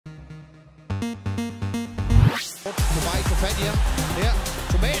På vej på fat i ham. Der.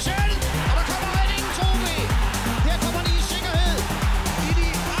 Thomasen! Og der kommer redningen, Tobi! Her kommer de i sikkerhed. I de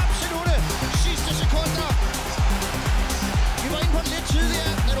absolutte sidste sekunder. Vi var inde på det lidt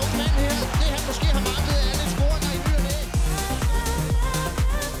tidligere. Den unge mand her, det han måske har manglet af alle scoringer i ny og næ.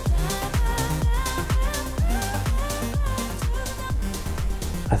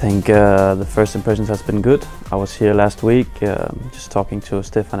 I think the first impressions has been good. I was here last week, just talking to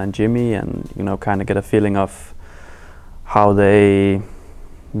Stefan and Jimmy, and kind of get a feeling of how they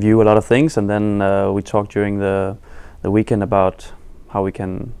view a lot of things. And then we talked during the weekend about how we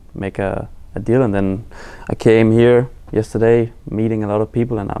can make a deal. And then I came here yesterday, meeting a lot of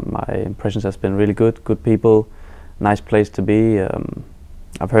people, and my impressions has been really good. Good people, nice place to be.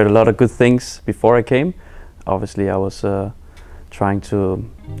 I've heard a lot of good things before I came. Obviously, I was trying to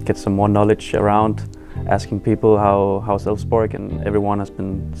get some more knowledge around, asking people how's Elfsborg, and everyone has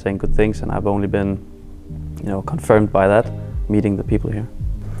been saying good things, and I've only been confirmed by that, meeting the people here.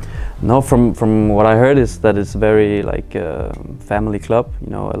 No, from what I heard is that it's very like a family club.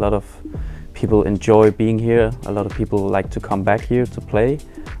 A lot of people enjoy being here. A lot of people like to come back here to play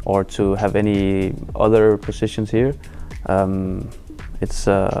or to have any other positions here. It's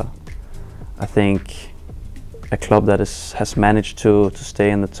I think a club that has managed to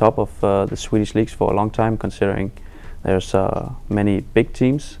stay in the top of the Swedish leagues for a long time, considering there's many big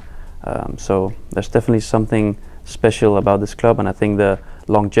teams. So there's definitely something special about this club, and I think the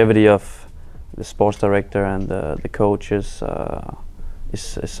longevity of the sports director and the coaches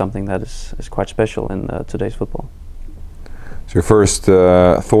is something that is quite special in today's football. So your first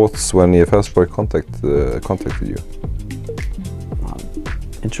thoughts when Elfsborg contacted you?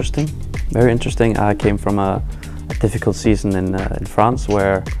 Interesting, very interesting. I came from a difficult season in France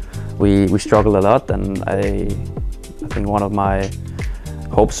where we struggled a lot, and I think one of my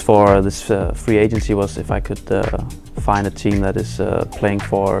hopes for this free agency was if I could find a team that is playing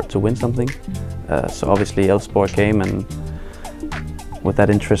to win something. So obviously Elfsborg came, and with that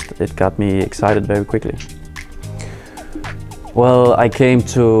interest it got me excited very quickly. Well, I came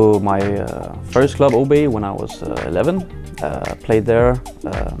to my first club, OB, when I was 11. Played there,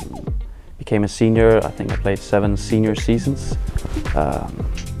 became a senior. I think I played 7 senior seasons.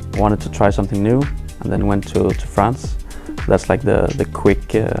 Wanted to try something new, and then went to France. That's like the quick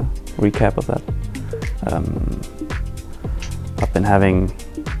recap of that. I've been having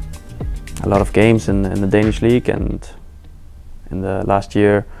a lot of games in the Danish league, and in the last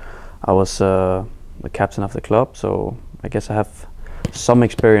year I was the captain of the club, so I guess I have some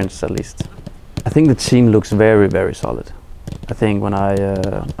experience at least. I think the team looks very, very solid. I think when I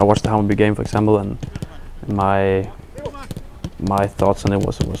watched the Hammarby game, for example, and my thoughts on it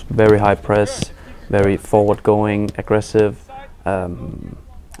was very high press, very forward-going, aggressive, and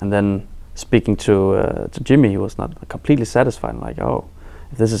then speaking to Jimmy, he was not completely satisfied. Like, oh,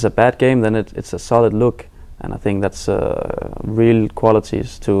 if this is a bad game, then it's a solid look, and I think that's real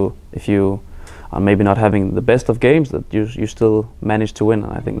qualities to, if you are maybe not having the best of games, that you still manage to win.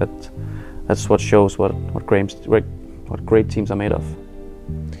 And I think that's what shows what great teams are made of.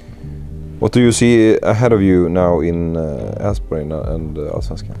 What do you see ahead of you now in Elfsborg and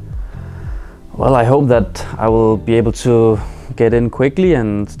Allsvenskan? Well, I hope that I will be able to get in quickly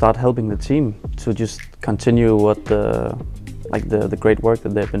and start helping the team to just continue what the great work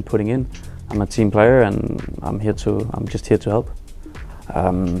that they've been putting in. I'm a team player, and I'm just here to help.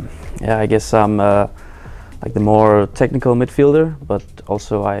 Yeah, I guess I'm like the more technical midfielder, but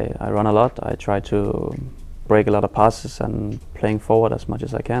also I run a lot. I try to break a lot of passes and playing forward as much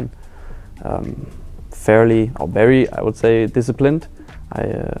as I can. Fairly, or very, I would say, disciplined.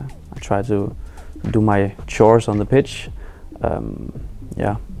 I try to do my chores on the pitch.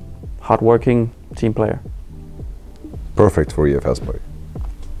 Yeah, hardworking team player. Perfect for Elfsborg.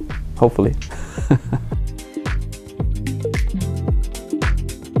 Hopefully.